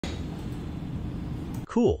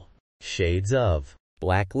cool shades of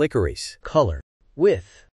black licorice color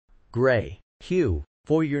with gray hue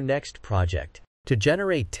for your next project. To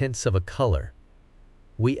generate tints of a color,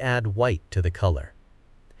 we add white to the color,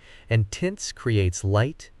 and tints creates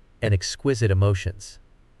light and exquisite emotions.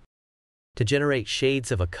 To generate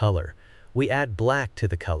shades of a color, we add black to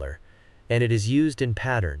the color, and it is used in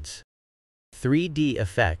patterns. 3D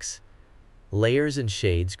effects, layers and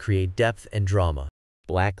shades create depth and drama.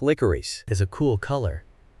 Black licorice is a cool color,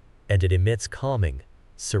 and it emits calming,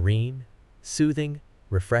 serene, soothing,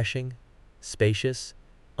 refreshing, spacious,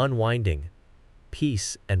 unwinding,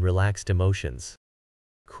 peace and relaxed emotions.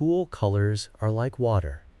 Cool colors are like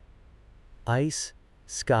water, ice,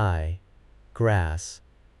 sky, grass,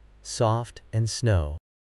 soft and snow.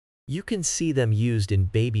 You can see them used in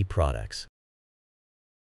baby products,